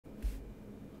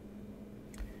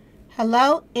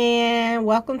Hello and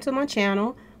welcome to my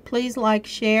channel. Please like,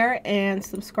 share, and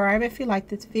subscribe if you like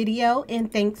this video.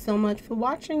 And thanks so much for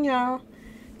watching, y'all.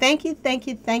 Thank you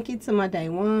to my day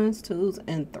ones, twos,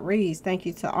 and threes. Thank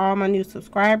you to all my new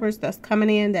subscribers that's coming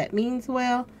in. That means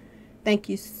well. Thank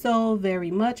you so very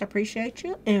much. I appreciate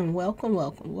you and welcome.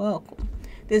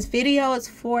 This video is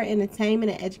for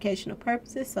entertainment and educational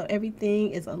purposes, so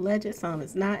everything is alleged, some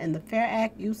is not, and the Fair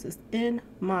Act use is in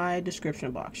my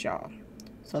description box, y'all.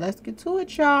 So let's get to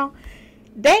it, y'all.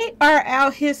 They are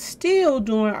out here still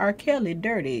doing R. Kelly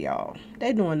dirty, y'all.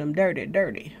 They doing them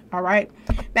dirty. All right.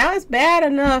 Now, it's bad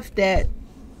enough that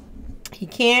he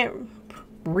can't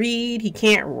read, he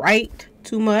can't write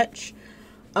too much,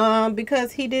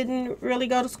 because he didn't really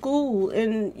go to school,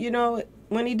 and you know,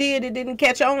 when he did, it didn't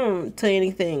catch on to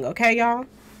anything. Okay, y'all.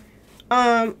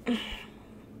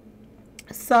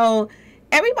 So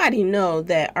everybody know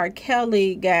that R.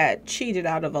 Kelly got cheated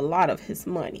out of a lot of his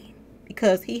money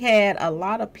because he had a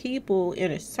lot of people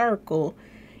in his circle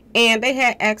and they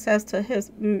had access to his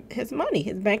money,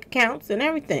 his bank accounts and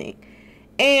everything.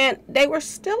 And they were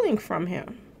stealing from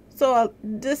him. So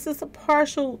this is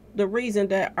the reason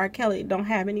that R. Kelly don't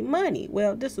have any money.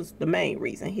 Well, this is the main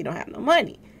reason he don't have no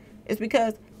money. It's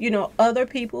because, you know, other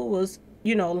people was,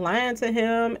 you know, lying to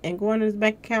him and going in his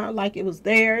bank account like it was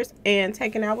theirs and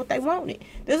taking out what they wanted.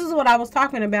 This is what I was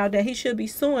talking about, that he should be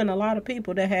suing a lot of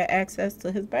people that had access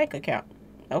to his bank account.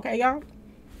 Okay, y'all?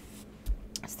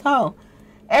 So,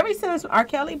 ever since R.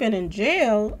 Kelly been in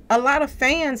jail, a lot of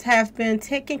fans have been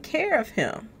taking care of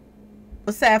him.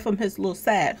 Aside from his little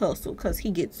side hustle, because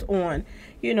he gets on,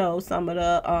 you know, some of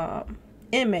the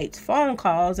inmates' phone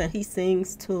calls and he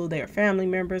sings to their family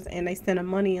members and they send him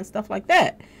money and stuff like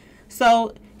that.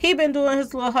 So he been doing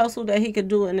his little hustle that he could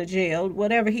do in the jail,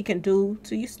 whatever he can do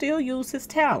to still use his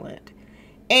talent.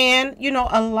 And, you know,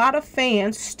 a lot of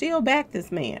fans still back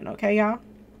this man, okay, y'all?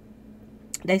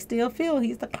 They still feel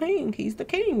he's the king,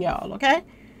 y'all, okay,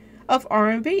 of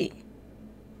R&B.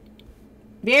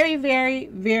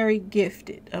 Very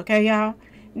gifted, okay, y'all?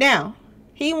 Now,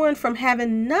 he went from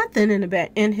having nothing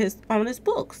on his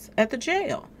books at the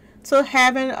jail to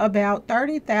having about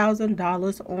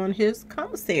 $30,000 on his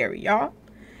commissary, y'all.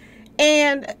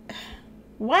 And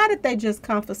why did they just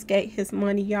confiscate his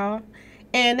money, y'all?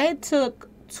 And they took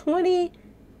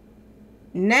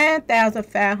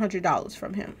 $29,500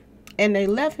 from him. And they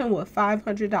left him with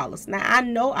 $500. Now, I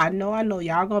know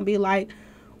y'all gonna be like,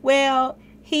 well,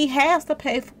 he has to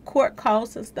pay for court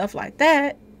costs and stuff like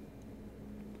that.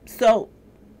 So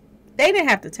they didn't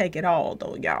have to take it all,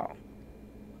 though, y'all.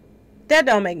 That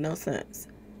don't make no sense.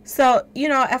 So, you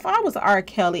know, if I was R.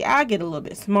 Kelly, I'd get a little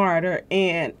bit smarter,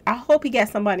 and I hope he got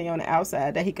somebody on the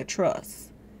outside that he could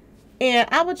trust. And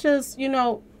I would just, you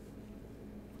know,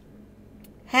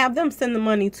 have them send the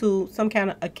money to some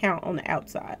kind of account on the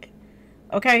outside.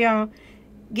 Okay, y'all?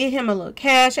 Get him a little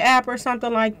cash app or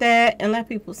something like that and let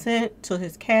people send to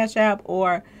his cash app,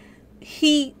 or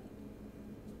he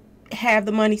have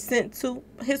the money sent to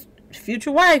his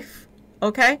future wife.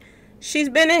 Okay? She's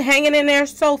been hanging in there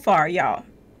so far, y'all.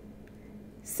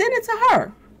 Send it to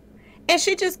her. And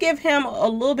she just give him a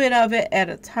little bit of it at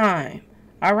a time.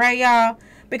 All right, y'all?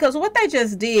 Because what they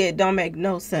just did don't make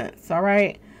no sense. All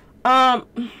right?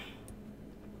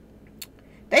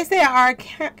 They say R.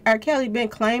 Kelly been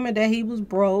claiming that he was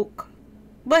broke.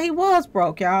 But he was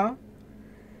broke, y'all.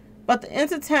 But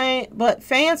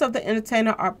fans of the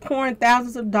entertainer are pouring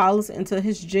thousands of dollars into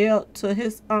his jail, to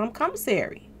his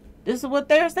commissary. This is what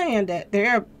they're saying, that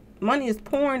their money is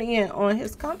pouring in on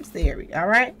his commissary, all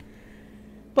right?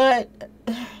 But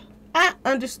I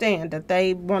understand that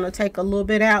they want to take a little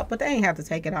bit out, but they ain't have to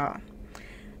take it all.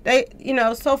 They, you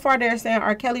know, so far they're saying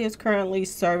R. Kelly is currently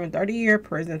serving 30-year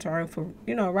prison term for,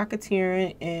 you know,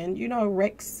 racketeering and, you know,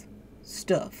 Rex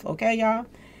stuff, okay, y'all?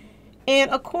 In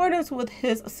accordance with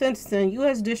his sentencing,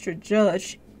 U.S. District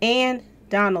Judge Ann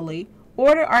Donnelly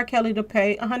ordered R. Kelly to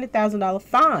pay a $100,000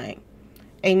 fine,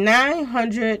 a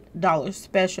 $900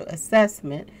 special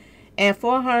assessment, and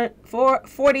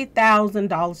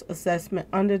 $40,000 assessment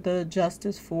under the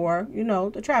Justice for, you know,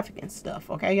 the trafficking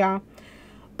stuff, okay, y'all?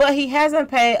 But he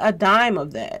hasn't paid a dime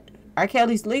of that. R.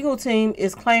 Kelly's legal team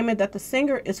is claiming that the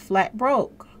singer is flat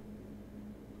broke.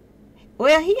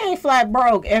 Well, he ain't flat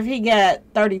broke if he got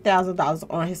 $30,000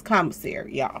 on his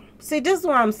commissary, y'all. See, this is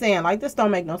what I'm saying. Like, this don't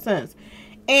make no sense.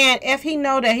 And if he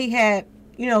know that he had,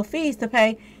 you know, fees to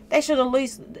pay, they should at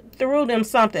least throw them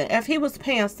something. If he was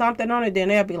paying something on it, then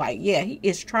they'll be like, yeah, he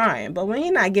is trying. But when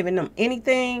he's not giving them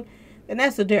anything, then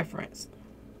that's the difference.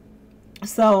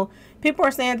 So people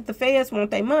are saying that the feds want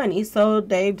their money, so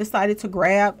they've decided to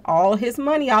grab all his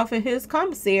money off of his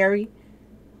commissary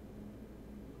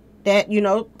that,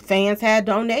 fans had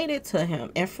donated to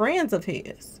him and friends of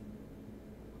his.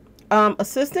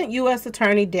 Assistant U.S.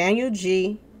 Attorney Daniel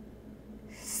G.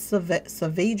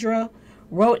 Saavedra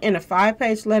wrote in a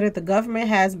 5-page letter, the government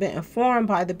has been informed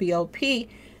by the BOP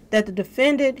that the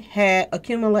defendant had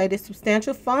accumulated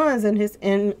substantial funds in his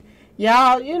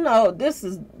y'all, this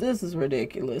is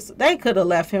ridiculous. They could have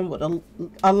left him with a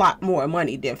lot more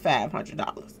money than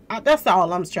 $500. That's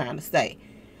all I'm trying to say.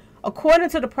 According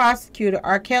to the prosecutor,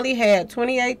 R. Kelly had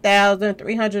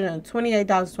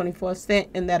 $28,328.24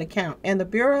 in that account, and the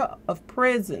Bureau of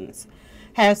Prisons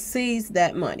has seized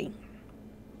that money.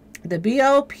 The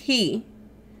BOP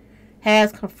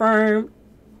has confirmed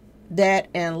that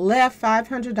and left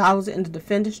 $500 in the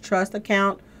defendant's trust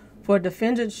account for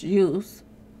defendant's use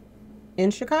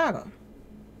in Chicago.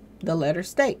 The letter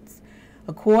states,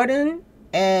 according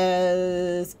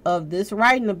as of this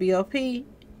writing, the BOP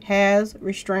has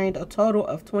restrained a total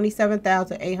of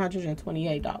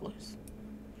 $27,828.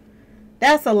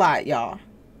 That's a lot, y'all.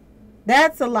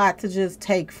 That's a lot to just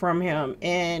take from him,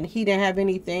 and he didn't have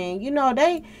anything.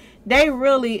 They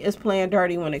really is playing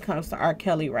dirty when it comes to R.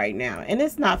 Kelly right now, and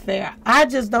it's not fair. I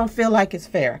just don't feel like it's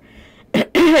fair.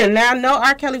 Now, I know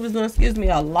R. Kelly was doing,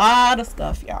 a lot of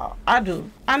stuff, y'all. I do.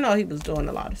 I know he was doing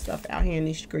a lot of stuff out here in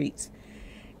these streets,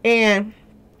 and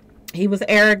he was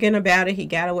arrogant about it. He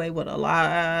got away with a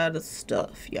lot of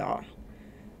stuff, y'all.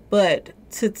 But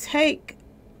to take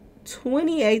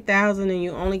 28,000 and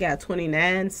you only got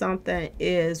 29 something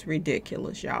is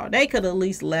ridiculous, y'all. They could at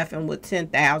least left him with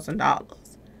 $10,000.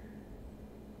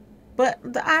 But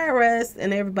the IRS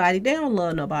and everybody, they don't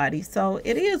love nobody. So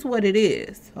it is what it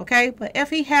is, okay? But if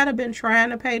he had been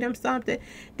trying to pay them something,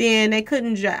 then they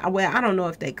couldn't, well, I don't know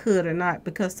if they could or not,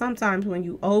 because sometimes when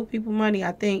you owe people money,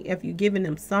 I think if you're giving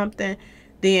them something,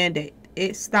 then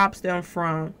it stops them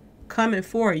from coming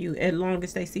for you as long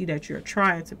as they see that you're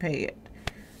trying to pay it.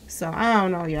 So I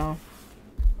don't know, y'all.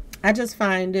 I just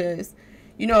find this,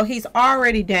 he's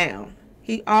already down.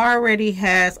 He already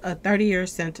has a 30-year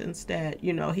sentence that,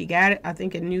 he got it, I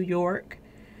think, in New York.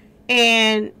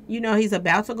 And, he's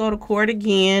about to go to court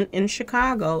again in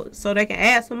Chicago so they can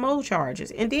add some more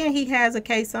charges. And then he has a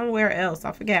case somewhere else.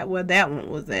 I forgot where that one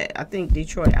was at. I think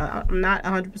Detroit. I'm not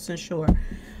 100% sure.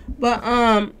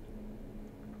 But,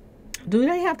 do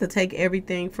they have to take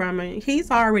everything from him?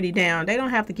 He's already down. They don't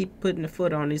have to keep putting the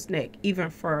foot on his neck even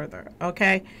further,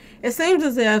 okay? It seems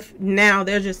as if now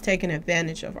they're just taking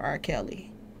advantage of R.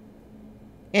 Kelly.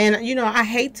 And, I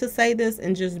hate to say this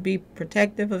and just be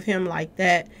protective of him like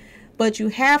that, but you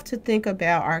have to think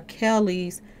about R.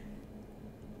 Kelly's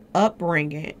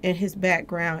upbringing and his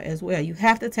background as well. You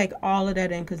have to take all of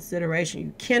that in consideration.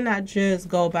 You cannot just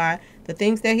go by the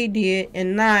things that he did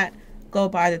and not go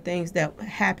by the things that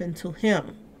happened to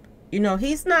him.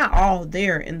 He's not all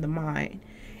there in the mind.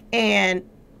 And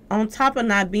on top of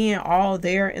not being all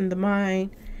there in the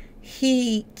mind,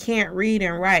 he can't read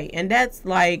and write. And that's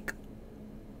like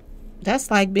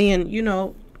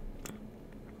being,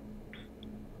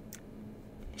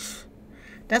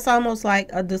 that's almost like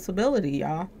a disability,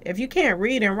 y'all. If you can't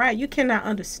read and write, you cannot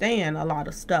understand a lot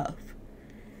of stuff.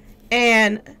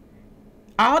 And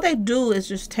all they do is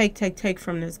just take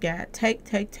from this guy.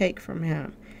 Take from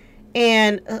him.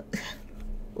 And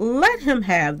let him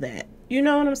have that. You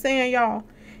know what I'm saying, y'all?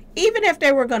 Even if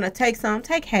they were going to take some,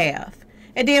 take half.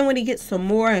 And then when he gets some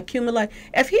more and accumulate,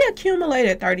 if he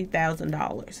accumulated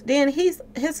 $30,000, then his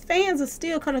fans are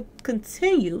still going to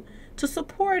continue to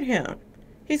support him.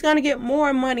 He's going to get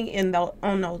more money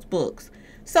on those books.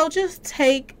 So just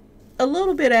take a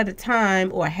little bit at a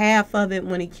time, or half of it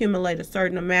when he accumulates a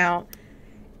certain amount.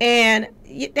 And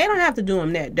they don't have to do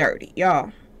him that dirty,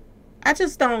 y'all. I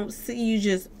just don't see you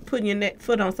just putting your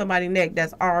foot on somebody's neck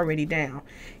that's already down.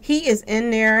 He is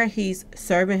in there. He's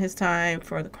serving his time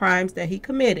for the crimes that he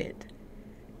committed.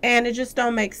 And it just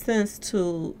don't make sense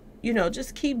to,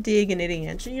 just keep digging it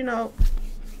in.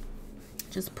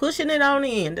 Just pushing it on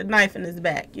in, the knife in his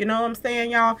back. You know what I'm saying,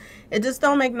 y'all? It just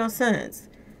don't make no sense.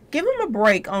 Give him a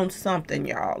break on something,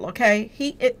 y'all, okay?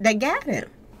 They got him.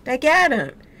 They got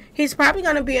him. He's probably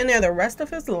going to be in there the rest of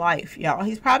his life, y'all.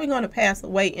 He's probably going to pass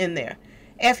away in there.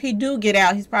 If he do get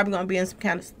out, he's probably going to be in some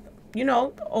kind of,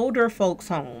 older folks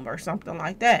home or something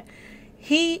like that.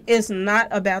 He is not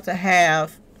about to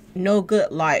have no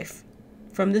good life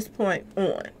from this point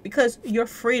on, because your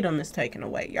freedom is taken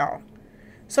away, y'all.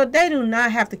 So they do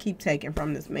not have to keep taking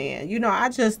from this man. I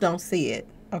just don't see it.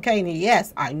 Okay, and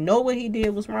yes, I know what he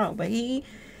did was wrong, but he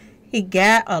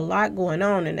got a lot going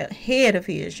on in the head of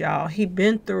his, y'all. He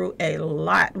been through a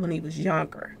lot when he was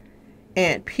younger.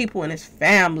 And people in his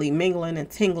family mingling and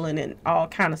tingling and all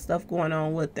kind of stuff going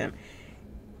on with them.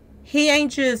 He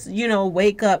ain't just, you know,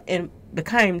 wake up and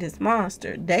became this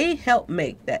monster. They helped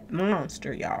make that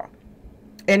monster, y'all.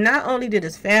 And not only did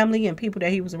his family and people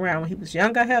that he was around when he was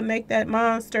younger help make that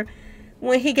monster,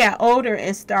 when he got older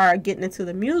and started getting into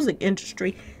the music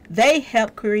industry, they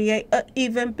helped create an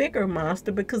even bigger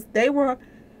monster because they were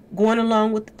going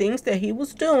along with the things that he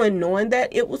was doing, knowing that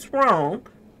it was wrong,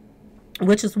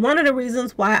 which is one of the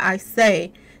reasons why I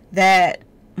say that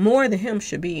more than him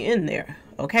should be in there.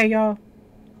 Okay, y'all?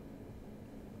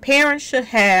 Parents should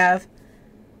have,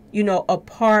 you know, a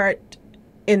part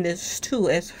in this too,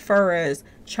 as far as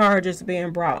charges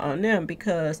being brought on them,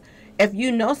 because if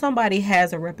you know somebody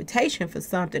has a reputation for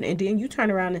something and then you turn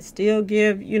around and still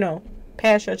give, you know,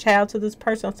 pass your child to this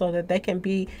person so that they can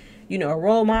be, you know, a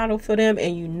role model for them,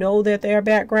 and you know that their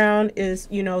background is,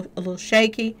 you know, a little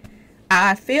shaky,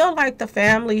 I feel like the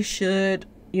family should,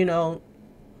 you know,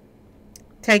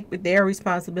 take their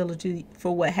responsibility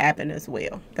for what happened as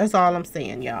well. That's all I'm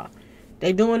saying, y'all.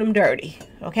 They doing them dirty,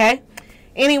 okay?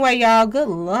 Anyway, y'all, good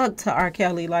luck to R.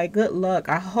 Kelly. Like, good luck.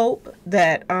 I hope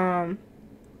that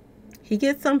he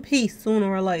gets some peace sooner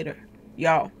or later,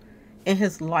 y'all, in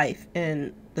his life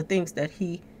and the things that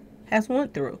he has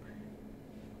went through.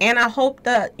 And I hope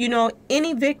that, you know,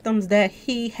 any victims that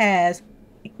he has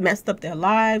messed up their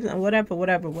lives and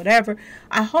whatever,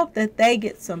 I hope that they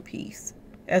get some peace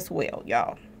as well,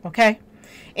 y'all. Okay?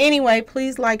 Anyway,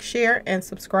 please like, share, and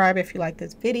subscribe if you like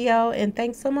this video. And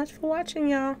thanks so much for watching,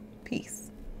 y'all. Peace.